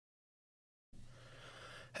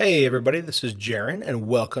Hey, everybody, this is Jaron, and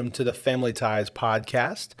welcome to the Family Ties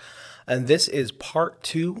podcast. And this is part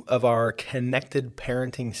 2 of our Connected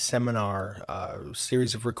Parenting Seminar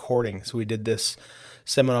series of recordings. We did this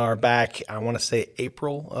seminar back, I want to say,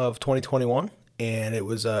 April of 2021. And it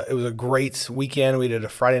was a great weekend. We did a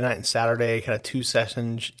Friday night and Saturday, kind of 2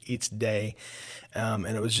 sessions each day. And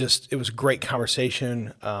it was a great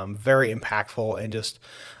conversation, very impactful, and just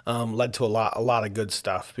led to a lot of good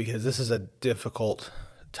stuff, because this is a difficult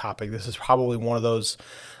topic. This is probably one of those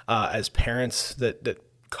as parents that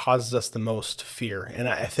causes us the most fear. And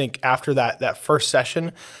I think after that first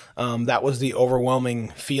session, that was the overwhelming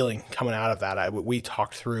feeling coming out of that. We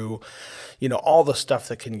talked through, all the stuff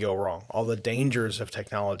that can go wrong, all the dangers of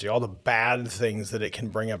technology, all the bad things that it can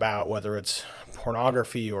bring about, whether it's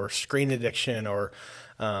pornography or screen addiction or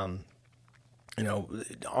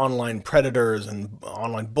online predators and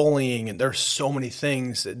online bullying, and there's so many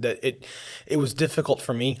things that it was difficult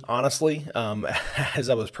for me, honestly, as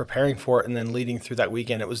I was preparing for it, and then leading through that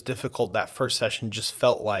weekend. It was difficult. That first session just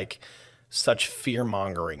felt like such fear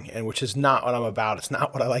mongering, and which is not what I'm about. It's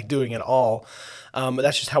not what I like doing at all. But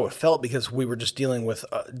that's just how it felt, because we were just dealing with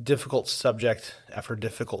a difficult subject after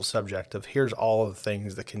difficult subject of here's all of the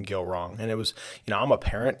things that can go wrong. And it was, I'm a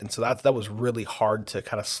parent, and so that was really hard to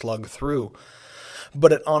kind of slug through.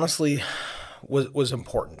 But it honestly was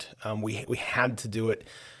important. We had to do it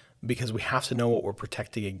because we have to know what we're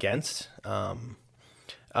protecting against.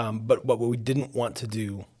 But what we didn't want to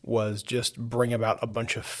do was just bring about a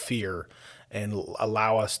bunch of fear and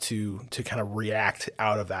allow us to kind of react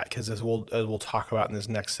out of that. Because as we'll talk about in this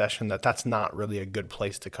next session, that's not really a good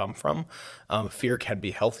place to come from. Fear can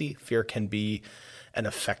be healthy. Fear can be an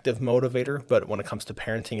effective motivator, but when it comes to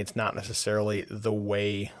parenting, it's not necessarily the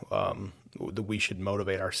way that we should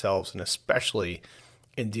motivate ourselves, and especially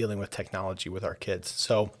in dealing with technology with our kids.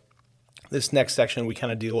 So this next section, we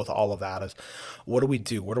kind of deal with all of that. Is what do we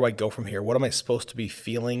do? Where do I go from here? What am I supposed to be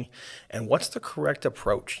feeling? And what's the correct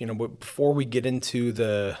approach? Before we get into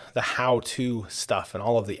the how-to stuff and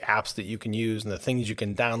all of the apps that you can use and the things you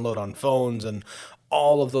can download on phones and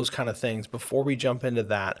all of those kind of things, before we jump into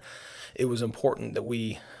that, it was important that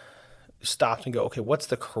we stopped and go, okay, what's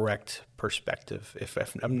the correct perspective? If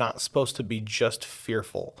I'm not supposed to be just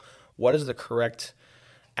fearful, what is the correct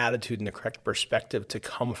attitude and the correct perspective to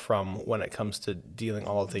come from when it comes to dealing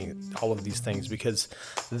all of these things? Because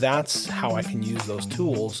that's how I can use those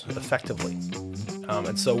tools effectively.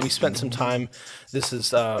 And so we spent some time. This is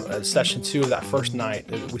session 2 of that first night.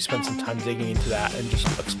 We spent some time digging into that and just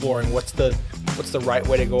exploring what's the right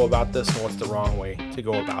way to go about this and what's the wrong way to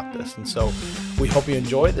go about this. And so we hope you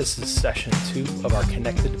enjoy. This is session 2 of our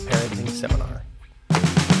Connected Parenting Seminar.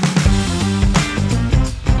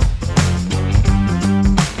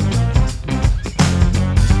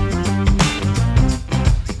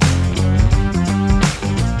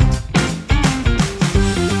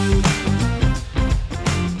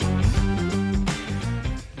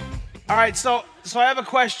 All right, so I have a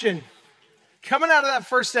question. Coming out of that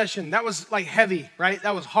first session, that was like heavy, right?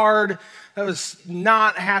 That was hard. That was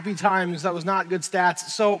not happy times. That was not good stats.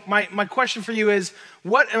 So my question for you is,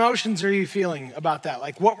 what emotions are you feeling about that?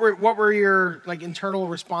 Like, what were your internal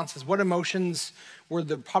responses? What emotions were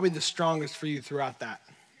probably the strongest for you throughout that?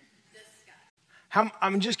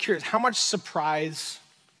 I'm just curious, how much surprise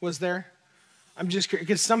was there? I'm just curious,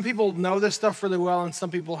 because some people know this stuff really well and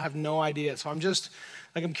some people have no idea. So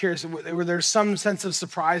I'm curious, were there some sense of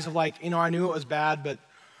surprise of I knew it was bad, but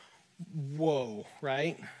whoa,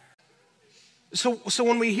 right? So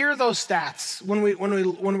when we hear those stats, when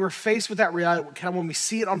we're faced with that reality, kind of when we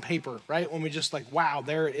see it on paper, right? When we just wow,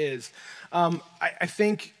 there it is. I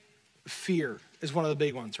think fear is one of the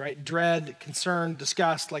big ones, right? Dread, concern,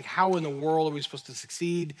 disgust, how in the world are we supposed to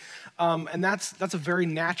succeed? And that's a very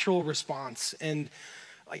natural response. And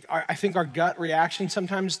I think our gut reaction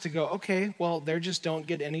sometimes to go, okay, well, they just don't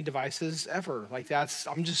get any devices ever.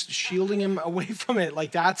 I'm just shielding him away from it.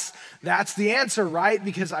 That's the answer, right?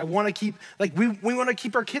 Because I want to keep, we want to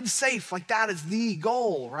keep our kids safe. That is the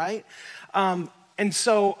goal, right? And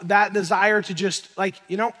so that desire to just we're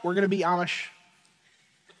going to be Amish.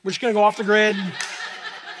 We're just going to go off the grid.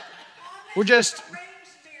 We're just,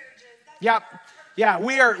 yeah,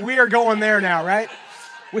 we are going there now, right?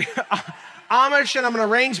 Amish, and I'm going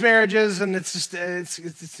to arrange marriages, and it's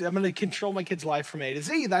I'm going to control my kid's life from A to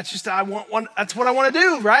Z. That's just that's what I want to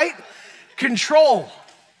do, right? Control.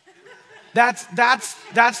 That's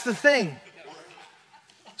the thing.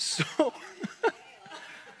 So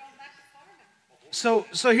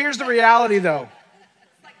here's the reality, though.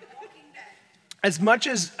 As much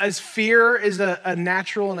as fear is a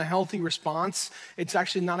natural and a healthy response, it's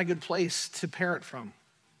actually not a good place to parent from.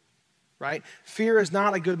 right? Fear is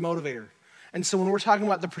not a good motivator. And so when we're talking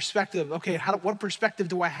about the perspective, okay, what perspective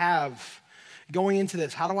do I have going into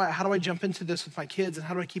this? How do I jump into this with my kids, and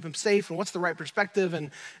how do I keep them safe? And what's the right perspective?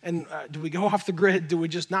 And do we go off the grid? Do we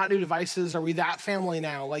just not do devices? Are we that family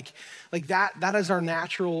now? Like that is our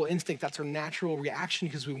natural instinct. That's our natural reaction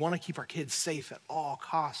because we want to keep our kids safe at all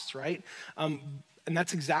costs, right? And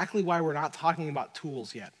that's exactly why we're not talking about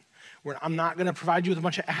tools yet. I'm not going to provide you with a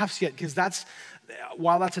bunch of apps yet because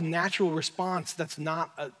while that's a natural response, that's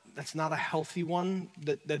not a healthy one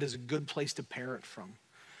that is a good place to parent from.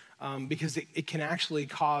 Because it can actually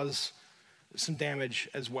cause some damage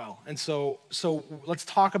as well. And so let's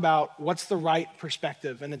talk about what's the right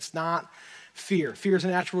perspective. And it's not fear. Fear is a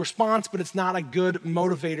natural response, but it's not a good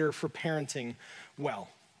motivator for parenting well.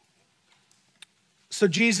 So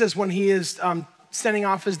Jesus, when he is sending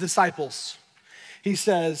off his disciples, he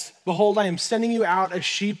says, "Behold, I am sending you out as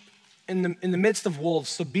sheep in the midst of wolves.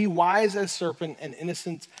 So be wise as serpent and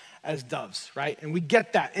innocent as doves," right? And we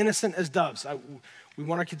get that, innocent as doves. We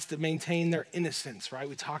want our kids to maintain their innocence, right?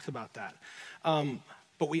 We talked about that.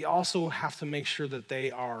 But we also have to make sure that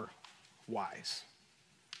they are wise.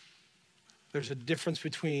 There's a difference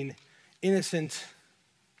between innocent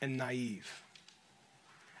and naive.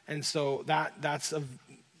 And so that's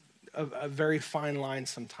a very fine line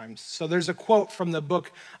sometimes. So there's a quote from the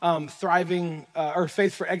book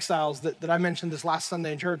Faith for Exiles that I mentioned this last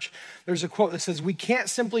Sunday in church. There's a quote that says, "We can't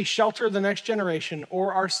simply shelter the next generation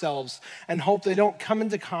or ourselves and hope they don't come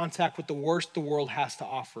into contact with the worst the world has to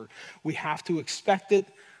offer. We have to expect it.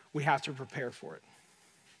 We have to prepare for it."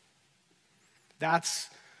 That's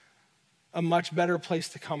a much better place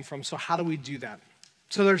to come from. So how do we do that?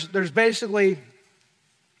 So there's basically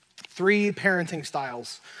 3 parenting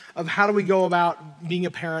styles of how do we go about being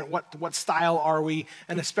a parent, what style are we,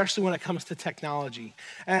 and especially when it comes to technology.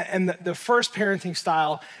 And the first parenting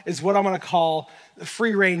style is what I'm gonna call the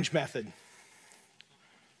free range method,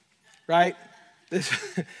 right? It's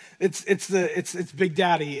Big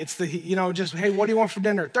Daddy. It's just, hey, what do you want for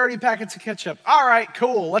dinner? 30 packets of ketchup. All right,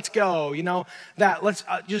 cool, let's go. Let's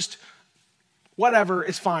just, whatever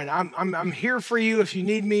is fine. I'm here for you if you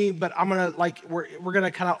need me, but I'm gonna we're gonna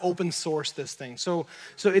kind of open source this thing. So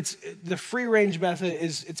it's the free range method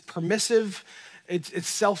it's permissive, it's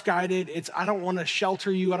self-guided. I don't want to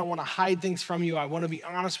shelter you. I don't want to hide things from you. I want to be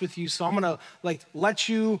honest with you. So I'm gonna let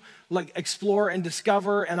you explore and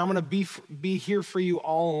discover, and I'm gonna be here for you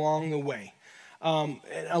all along the way.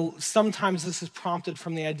 Sometimes this is prompted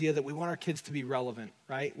from the idea that we want our kids to be relevant,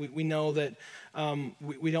 right? We know that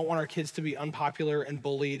we don't want our kids to be unpopular and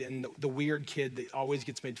bullied and the weird kid that always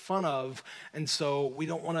gets made fun of. And so we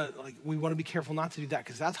don't want to, we want to be careful not to do that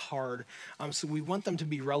because that's hard. So we want them to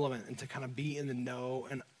be relevant and to kind of be in the know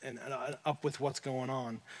and up with what's going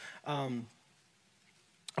on.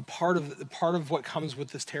 A part of what comes with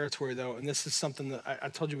this territory, though, and this is something that I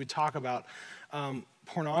told you we'd talk about,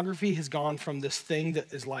 pornography has gone from this thing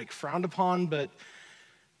that is frowned upon, but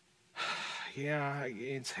yeah,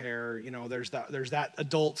 it's hair. There's that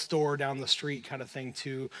adult store down the street kind of thing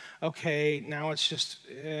to, okay, now it's just,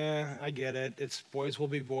 I get it. It's boys will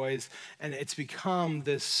be boys, and it's become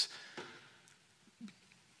this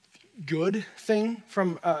good thing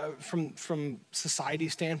from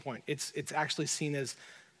society's standpoint. It's actually seen as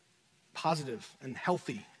positive and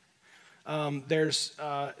healthy. There's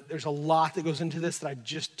a lot that goes into this that I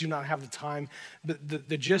just do not have the time. But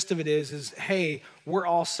the gist of it is hey, we're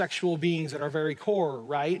all sexual beings at our very core,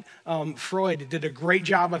 right? Freud did a great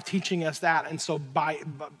job of teaching us that. And so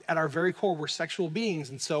at our very core, we're sexual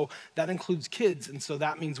beings. And so that includes kids. And so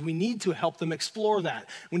that means we need to help them explore that.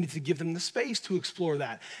 We need to give them the space to explore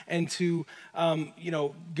that and to,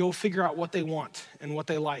 go figure out what they want and what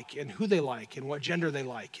they like and who they like and what gender they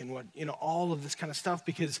like and what, all of this kind of stuff,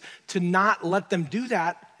 because to not let them do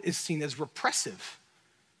that is seen as repressive.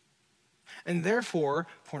 And therefore,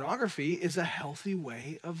 pornography is a healthy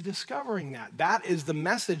way of discovering that. That is the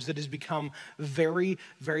message that has become very,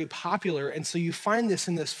 very popular. And so you find this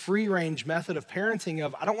in this free-range method of parenting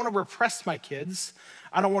of, I don't want to repress my kids.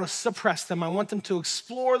 I don't want to suppress them. I want them to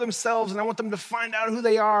explore themselves, and I want them to find out who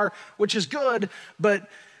they are, which is good. But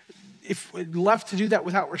if left to do that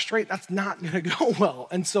without restraint, that's not going to go well.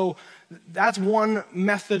 And so that's one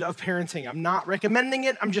method of parenting. I'm not recommending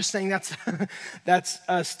it. I'm just saying that's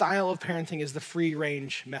a style of parenting is the free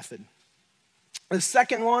range method. The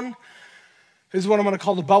second one is what I'm going to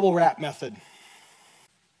call the bubble wrap method.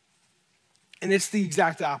 And it's the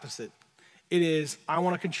exact opposite. It is, I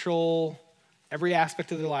want to control every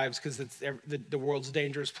aspect of their lives because the world's a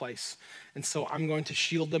dangerous place. And so I'm going to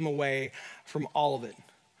shield them away from all of it.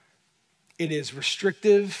 It is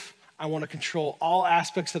restrictive. I want to control all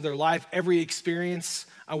aspects of their life, every experience.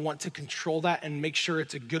 I want to control that and make sure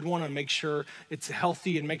it's a good one and make sure it's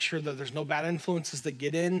healthy and make sure that there's no bad influences that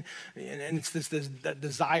get in. And it's that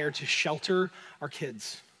desire to shelter our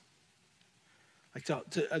kids, like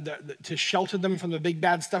to shelter them from the big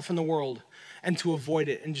bad stuff in the world and to avoid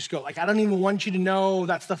it and just go like, I don't even want you to know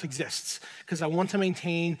that stuff exists because I want to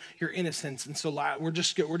maintain your innocence. And so we're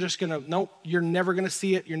just gonna, nope, you're never gonna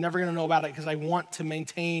see it. You're never gonna know about it because I want to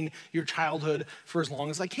maintain your childhood for as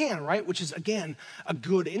long as I can, right? Which is, again, a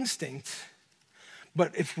good instinct.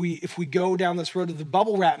 But if we go down this road of the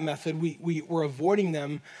bubble wrap method, we're avoiding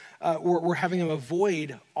them. We're having them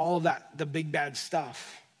avoid all of that, the big bad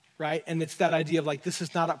stuff. Right? And it's that idea of like, this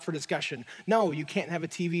is not up for discussion. No, you can't have a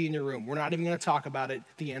TV in your room. We're not even going to talk about it.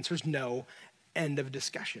 The answer is no. End of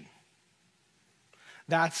discussion.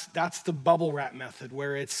 That's the bubble wrap method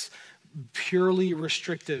where it's purely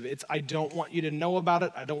restrictive. It's, I don't want you to know about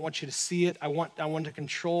it. I don't want you to see it. I want to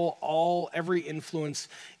control every influence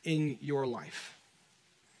in your life.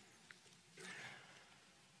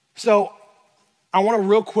 So I want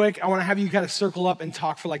to have you kind of circle up and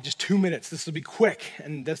talk for like just 2 minutes. This will be quick,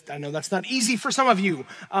 and I know that's not easy for some of you,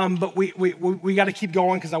 but we got to keep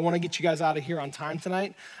going because I want to get you guys out of here on time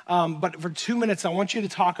tonight. But for 2 minutes, I want you to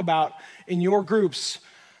talk about in your groups,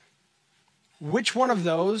 which one of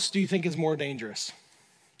those do you think is more dangerous?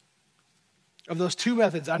 Of those two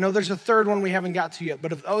methods, I know there's a third one we haven't got to yet,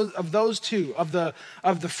 but of those two, of the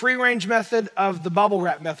free range method, of the bubble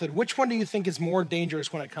wrap method, which one do you think is more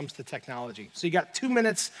dangerous when it comes to technology? So you got 2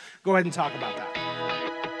 minutes. Go ahead and talk about that.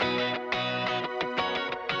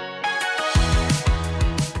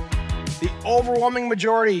 The overwhelming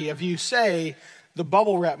majority of you say the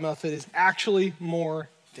bubble wrap method is actually more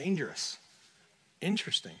dangerous.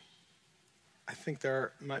 Interesting. I think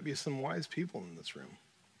there might be some wise people in this room.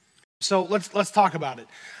 So let's talk about it.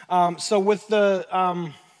 So with the,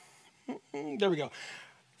 there we go.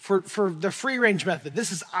 For the free range method,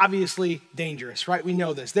 this is obviously dangerous, right? We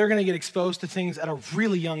know this. They're going to get exposed to things at a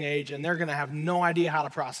really young age, and they're going to have no idea how to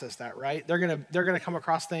process that, right? They're going to come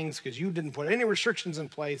across things because you didn't put any restrictions in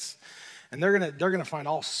place, and they're going to find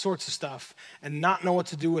all sorts of stuff and not know what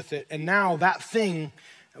to do with it. And now that thing,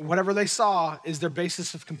 whatever they saw, is their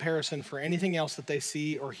basis of comparison for anything else that they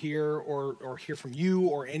see or hear from you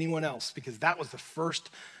or anyone else, because that was the first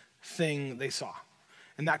thing they saw.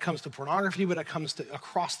 And that comes to pornography, but it comes to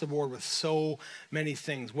across the board with so many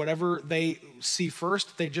things. Whatever they see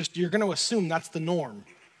first, you're going to assume that's the norm.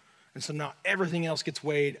 And so now everything else gets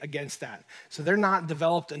weighed against that. So they're not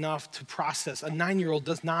developed enough to process. A 9-year-old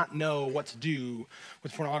does not know what to do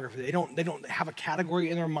with pornography. They don't have a category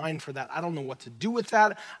in their mind for that. I don't know what to do with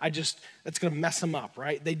that. That's going to mess them up,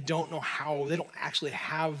 right? They don't know how. They don't actually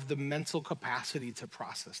have the mental capacity to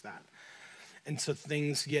process that. And so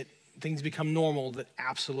things become normal that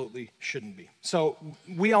absolutely shouldn't be. So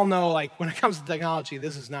we all know, like, when it comes to technology,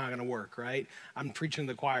 this is not going to work, right? I'm preaching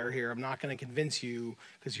to the choir here. I'm not going to convince you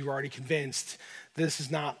because you're already convinced this is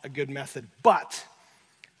not a good method. But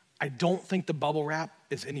I don't think the bubble wrap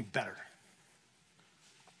is any better.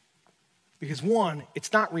 Because one,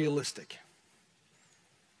 it's not realistic.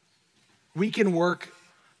 We can work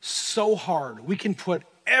so hard. We can put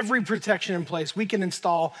every protection in place. We can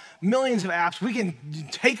install millions of apps. We can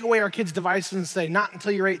take away our kids' devices and say, not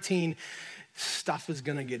until you're 18, stuff is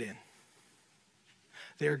going to get in.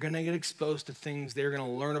 They're going to get exposed to things. They're going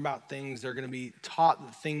to learn about things. They're going to be taught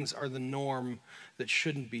that things are the norm that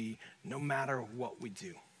shouldn't be, no matter what we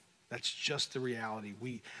do. That's just the reality.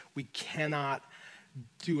 We cannot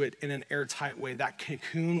do it in an airtight way. That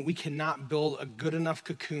cocoon, we cannot build a good enough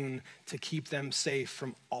cocoon to keep them safe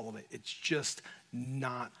from all of it. It's just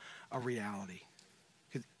not a reality.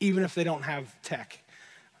 Because even if they don't have tech,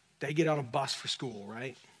 they get on a bus for school,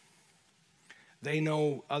 right? They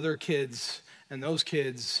know other kids, and those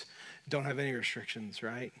kids don't have any restrictions,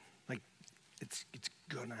 right? Like, it's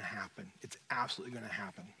gonna happen. It's absolutely gonna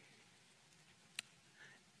happen.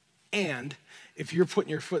 And if you're putting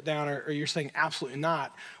your foot down or you're saying absolutely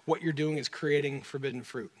not, what you're doing is creating forbidden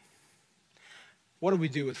fruit. What do we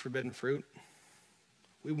do with forbidden fruit?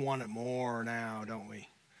 We want it more now, don't we?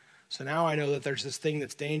 So now I know that there's this thing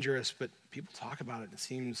that's dangerous, but people talk about it and it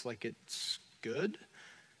seems like it's good.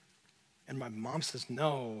 And my mom says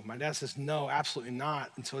no. My dad says no, absolutely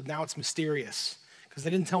not. And so now it's mysterious because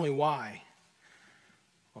they didn't tell me why.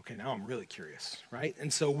 Okay, now I'm really curious, right?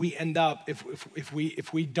 And so we end up,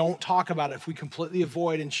 if we don't talk about it, if we completely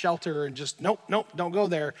avoid and shelter and just, nope, don't go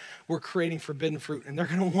there, we're creating forbidden fruit and they're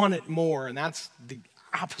gonna want it more. And that's the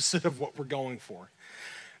opposite of what we're going for.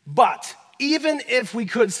 But even if we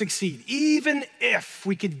could succeed, even if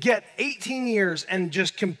we could get 18 years and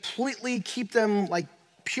just completely keep them like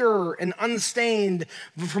pure and unstained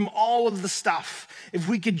from all of the stuff, if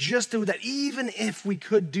we could just do that, even if we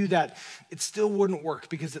could do that, it still wouldn't work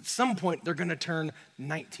because at some point they're going to turn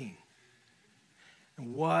 19.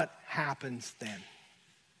 And what happens then?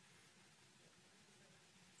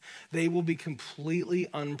 They will be completely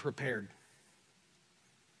unprepared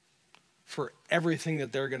for everything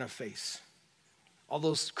that they're going to face. All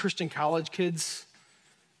those Christian college kids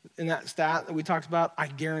in that stat that we talked about, I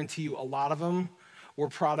guarantee you a lot of them were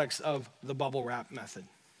products of the bubble wrap method.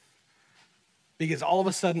 Because all of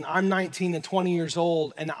a sudden, I'm 19 and 20 years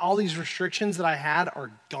old, and all these restrictions that I had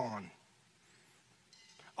are gone.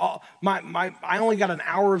 I only got an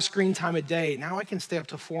hour of screen time a day. Now I can stay up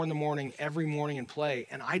to 4 a.m. every morning and play,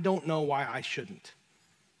 and I don't know why I shouldn't.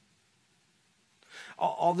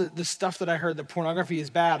 All the stuff that I heard that pornography is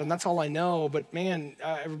bad, and that's all I know, but man,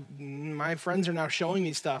 my friends are now showing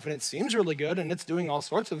me stuff, and it seems really good, and it's doing all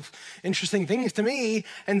sorts of interesting things to me,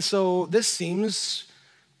 and so this seems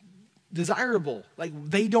desirable. Like,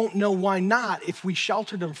 they don't know why not if we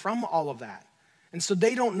sheltered them from all of that. And so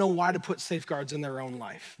they don't know why to put safeguards in their own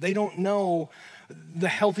life. They don't know the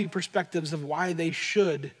healthy perspectives of why they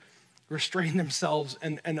should restrain themselves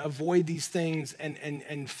and avoid these things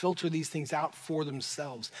and filter these things out for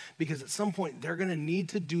themselves. Because at some point, they're going to need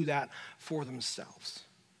to do that for themselves.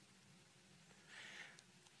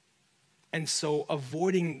 And so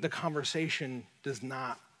avoiding the conversation does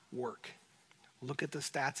not work. Look at the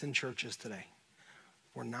stats in churches today.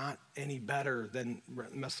 We're not any better than the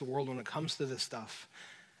rest of the world when it comes to this stuff.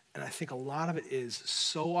 And I think a lot of it is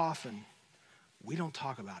so often we don't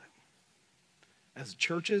talk about it. As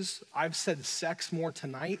churches, I've said sex more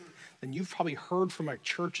tonight than you've probably heard from a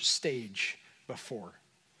church stage before.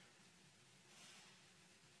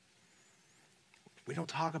 We don't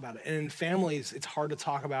talk about it. And in families, it's hard to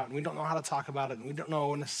talk about, and we don't know how to talk about it, and we don't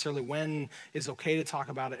know necessarily when is okay to talk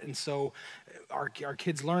about it. And so our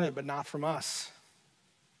kids learn it, but not from us.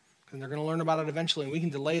 And they're going to learn about it eventually, and we can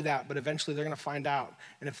delay that, but eventually they're going to find out.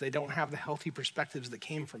 And if they don't have the healthy perspectives that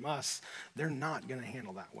came from us, they're not going to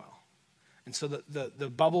handle that well. And so the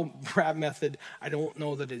bubble wrap method, I don't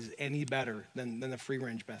know that is any better than the free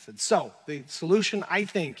range method. So the solution, I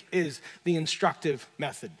think, is the instructive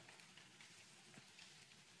method.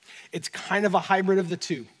 It's kind of a hybrid of the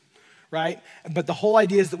two, right? But the whole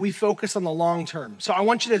idea is that we focus on the long term. So I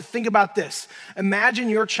want you to think about this. Imagine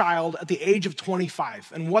your child at the age of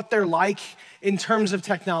 25 and what they're like in terms of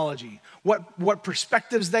technology, what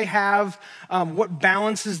perspectives they have, what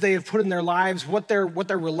balances they have put in their lives, what their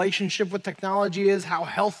relationship with technology is, how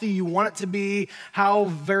healthy you want it to be, how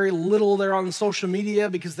very little they're on social media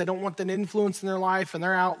because they don't want that influence in their life, and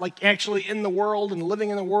they're out like actually in the world and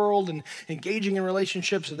living in the world and engaging in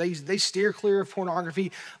relationships, so they steer clear of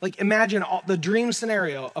pornography. Like, imagine the dream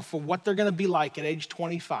scenario of for what they're going to be like at age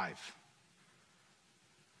 25.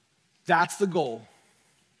 That's the goal.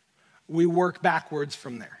 We work backwards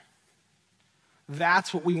from there.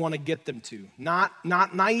 That's what we want to get them to. Not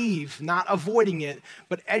naive, not avoiding it,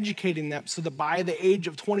 but educating them so that by the age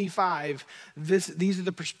of 25, these are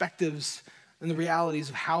the perspectives and the realities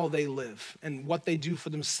of how they live and what they do for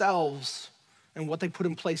themselves and what they put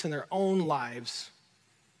in place in their own lives.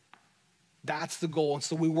 That's the goal. And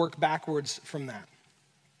so we work backwards from that.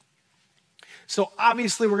 So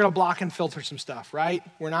obviously we're going to block and filter some stuff, right?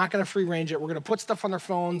 We're not going to free range it. We're going to put stuff on their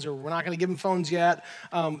phones, or we're not going to give them phones yet.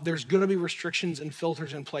 There's going to be restrictions and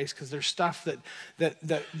filters in place because there's stuff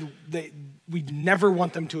that we never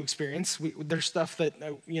want them to experience. There's stuff that,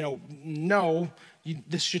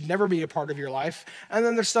 this should never be a part of your life. And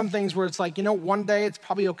then there's some things where it's like, one day it's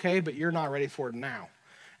probably okay, but you're not ready for it now.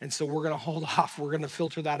 And so we're going to hold off. We're going to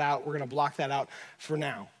filter that out. We're going to block that out for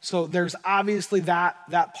now. So there's obviously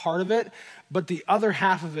that part of it. But the other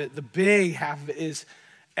half of it, the big half of it, is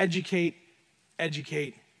educate,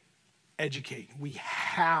 educate, educate. We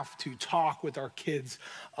have to talk with our kids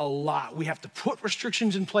a lot. We have to put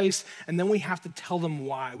restrictions in place, and then we have to tell them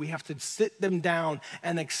why. We have to sit them down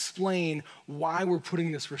and explain why we're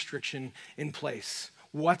putting this restriction in place.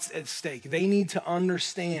 What's at stake? They need to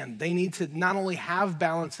understand. They need to not only have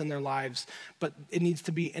balance in their lives, but it needs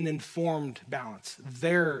to be an informed balance.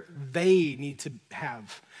 They need to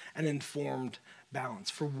have an informed balance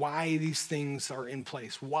for why these things are in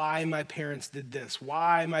place, why my parents did this,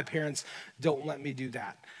 why my parents don't let me do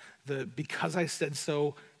that. Because I said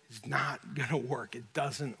so is not going to work. It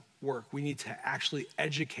doesn't work. We need to actually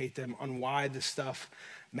educate them on why this stuff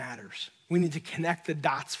matters. We need to connect the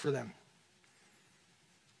dots for them.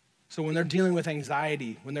 So when they're dealing with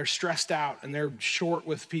anxiety, when they're stressed out and they're short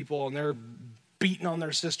with people and they're beating on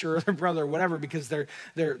their sister or their brother or whatever because they're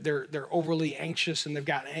overly anxious and they've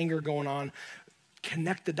got anger going on,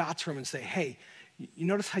 connect the dots for them and say, hey, you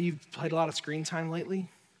notice how you've played a lot of screen time lately?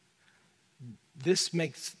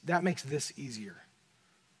 That makes this easier.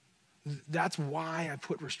 That's why I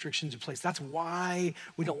put restrictions in place. That's why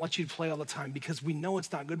we don't let you play all the time, because we know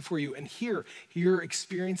it's not good for you. And here, you're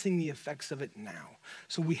experiencing the effects of it now.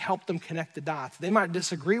 So we help them connect the dots. They might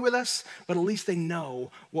disagree with us, but at least they know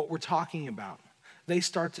what we're talking about. They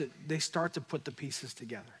start to put the pieces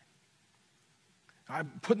together.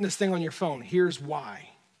 I'm putting this thing on your phone. Here's why.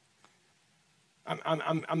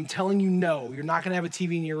 I'm telling you no, you're not going to have a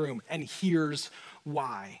TV in your room. And here's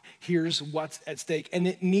why. Here's what's at stake. And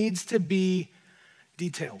it needs to be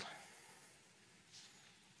detailed.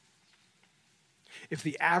 If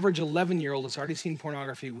the average 11-year-old has already seen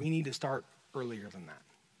pornography, we need to start earlier than that.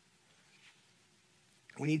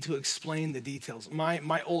 We need to explain the details.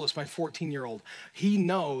 My oldest, my 14-year-old, he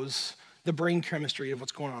knows the brain chemistry of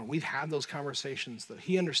what's going on. We've had those conversations. That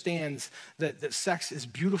he understands that sex is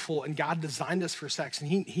beautiful and God designed us for sex. And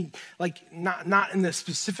he like not in the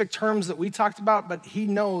specific terms that we talked about, but he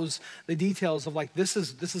knows the details of like this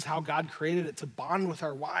is how God created it to bond with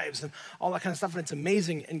our wives and all that kind of stuff. And it's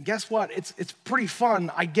amazing. And guess what? It's pretty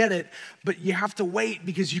fun. I get it, but you have to wait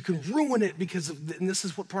because you can ruin it and this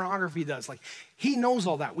is what pornography does. Like he knows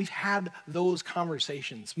all that. We've had those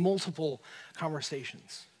conversations, multiple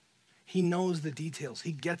conversations. He knows the details.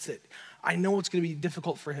 He gets it. I know it's going to be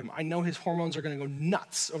difficult for him. I know his hormones are going to go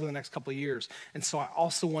nuts over the next couple of years. And so I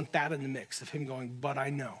also want that in the mix of him going, but I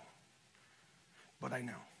know. But I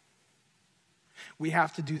know. We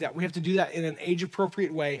have to do that. We have to do that in an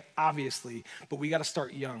age-appropriate way, obviously, but we got to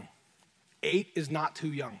start young. 8 is not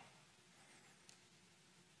too young.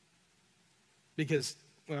 Because,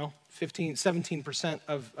 17%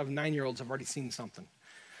 of 9-year-olds have already seen something.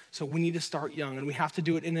 So we need to start young, and we have to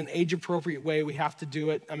do it in an age-appropriate way. We have to do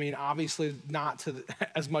it, obviously not to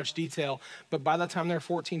as much detail, but by the time they're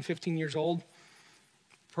 14, 15 years old,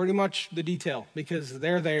 pretty much the detail, because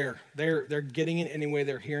they're there. They're getting it anyway.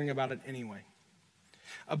 They're hearing about it anyway.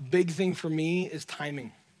 A big thing for me is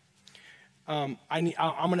timing. I'm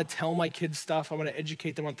going to tell my kids stuff. I'm going to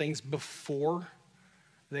educate them on things before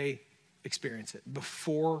they experience it,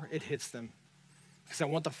 before it hits them, because I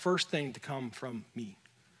want the first thing to come from me.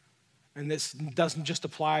 And this doesn't just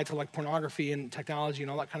apply to like pornography and technology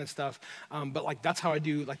and all that kind of stuff, but like that's how I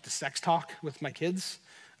do like the sex talk with my kids.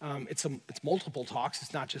 It's multiple talks.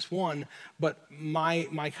 It's not just one. But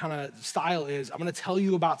my kind of style is I'm going to tell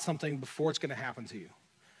you about something before it's going to happen to you.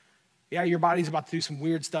 Yeah, your body's about to do some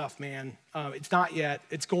weird stuff, man. It's not yet.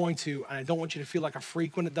 It's going to, and I don't want you to feel like a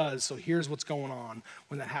freak when it does. So here's what's going on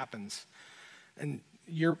when that happens, and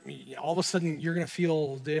all of a sudden you're going to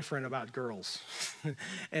feel different about girls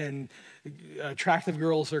and attractive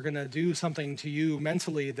girls are going to do something to you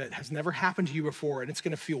mentally that has never happened to you before, and it's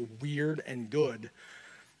going to feel weird and good.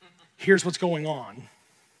 Here's what's going on.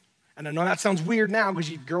 And I know that sounds weird now because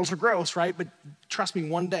girls are gross, right? But trust me,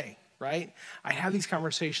 one day, right? I have these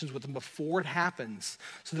conversations with them before it happens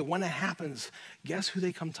so that when it happens, guess who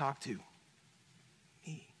they come talk to?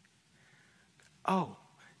 Me. Oh,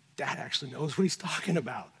 Dad actually knows what he's talking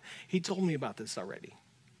about. He told me about this already.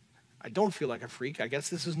 I don't feel like a freak. I guess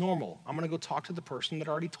this is normal. I'm going to go talk to the person that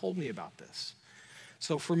already told me about this.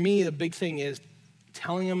 So for me, the big thing is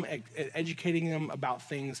telling them, educating them about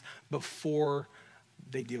things before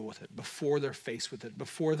they deal with it, before they're faced with it,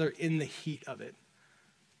 before they're in the heat of it.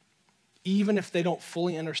 Even if they don't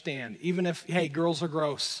fully understand, even if, hey, girls are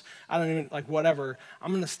gross, I don't even, like whatever,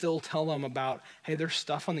 I'm going to still tell them about, hey, there's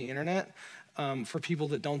stuff on the internet for people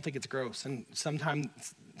that don't think it's gross. And someday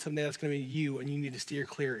that's going to be you, and you need to steer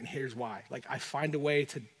clear, and here's why. Like, I find a way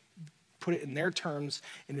to put it in their terms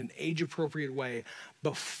in an age-appropriate way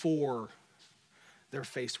before they're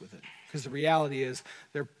faced with it. Because the reality is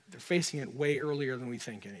they're facing it way earlier than we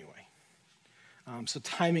think anyway. So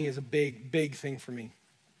timing is a big, big thing for me.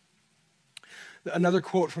 Another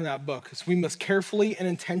quote from that book is, we must carefully and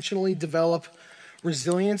intentionally develop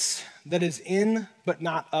resilience that is in but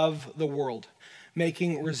not of the world.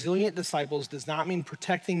 Making resilient disciples does not mean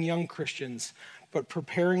protecting young Christians, but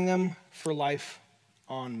preparing them for life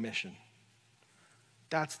on mission.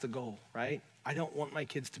 That's the goal, right? I don't want my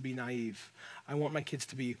kids to be naive. I want my kids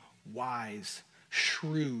to be wise,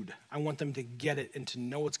 shrewd. I want them to get it and to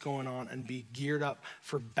know what's going on and be geared up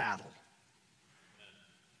for battle.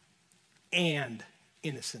 And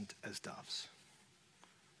innocent as doves.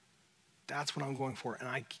 That's what I'm going for.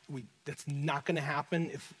 And that's not going to happen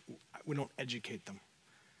if we don't educate them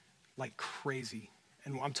like crazy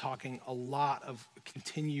And I'm talking a lot of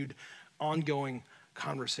continued, ongoing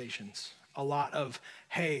conversations. A lot of,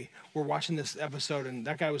 hey, we're watching this episode and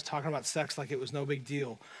that guy was talking about sex like it was no big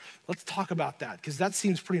deal. Let's talk about that, because that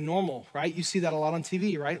seems pretty normal, right? You see that a lot on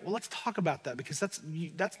TV, right? Well, let's talk about that, because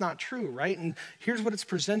that's not true, right? And here's what it's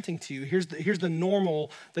presenting to you. Here's the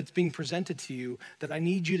normal that's being presented to you that I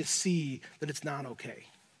need you to see that it's not okay.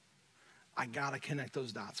 I gotta connect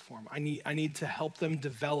those dots for them. I need to help them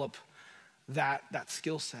develop that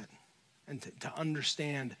skill set and to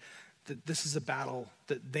understand that this is a battle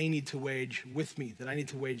that they need to wage with me, that I need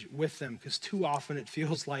to wage with them, because too often it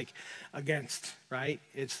feels like against, right?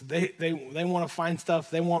 It's they want to find stuff,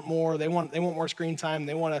 they want more, they want more screen time,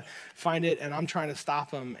 they want to find it, and I'm trying to stop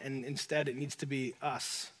them, and instead it needs to be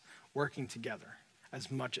us working together as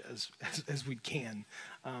much as we can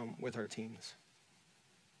with our teams.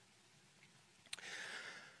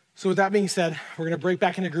 So with that being said, we're going to break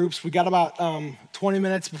back into groups. We got about 20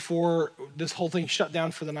 minutes before this whole thing shut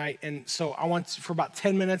down for the night. And so for about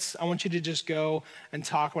 10 minutes, I want you to just go and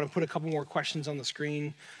talk. I want to put a couple more questions on the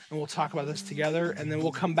screen, and we'll talk about this together. And then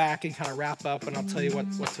we'll come back and kind of wrap up, and I'll tell you what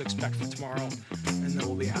to expect for tomorrow. And then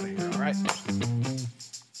we'll be out of here, all right?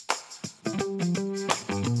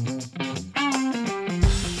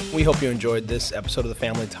 We hope you enjoyed this episode of the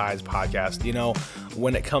Family Ties podcast. You know,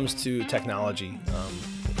 when it comes to technology,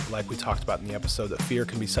 like we talked about in the episode, that fear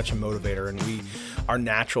can be such a motivator, and our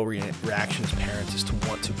natural reaction as parents is to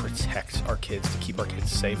want to protect our kids, to keep our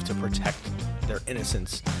kids safe, to protect their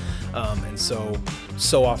innocence. And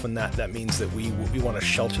so often that means that we want to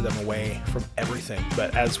shelter them away from everything.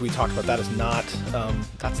 But as we talked about,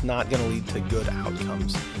 that's not going to lead to good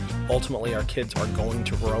outcomes. Ultimately, our kids are going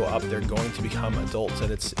to grow up, they're going to become adults,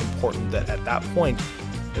 and it's important that at that point,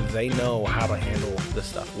 they know how to handle this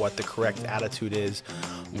stuff, what the correct attitude is,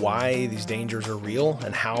 why these dangers are real,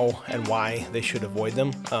 and how and why they should avoid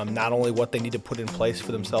them. Not only what they need to put in place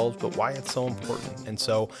for themselves, but why it's so important. And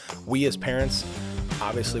so we as parents,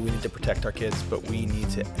 obviously we need to protect our kids, but we need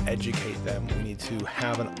to educate them. We need to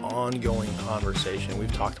have an ongoing conversation.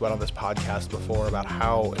 We've talked about on this podcast before about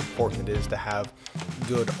how important it is to have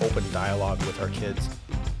good open dialogue with our kids.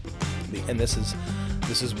 And this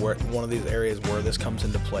is where one of these areas where this comes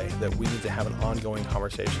into play, that we need to have an ongoing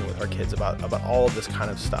conversation with our kids about all of this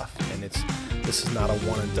kind of stuff. And this is not a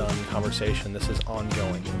one and done conversation. This is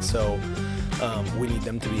ongoing. And so we need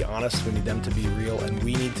them to be honest. We need them to be real, and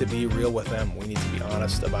we need to be real with them. We need to be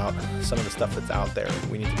honest about some of the stuff that's out there.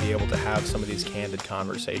 We need to be able to have some of these candid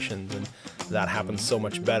conversations, and that happens so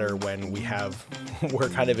much better when we're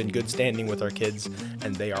kind of in good standing with our kids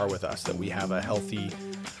and they are with us, that we have a healthy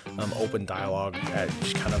open dialogue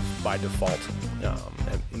just kind of by default.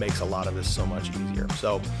 It makes a lot of this so much easier.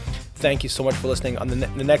 So thank you so much for listening. On the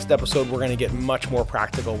next episode, we're going to get much more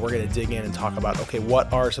practical. We're going to dig in and talk about, okay,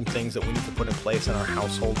 what are some things that we need to put in place in our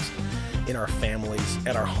households, in our families,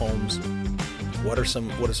 at our homes? What are some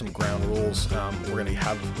ground rules? We're going to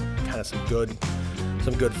have kind of some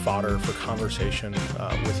good fodder for conversation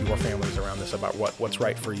with your families around this, about what's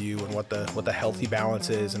right for you, and what the healthy balance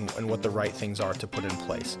is, and what the right things are to put in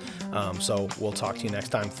place. So we'll talk to you next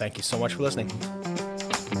time. Thank you so much for listening.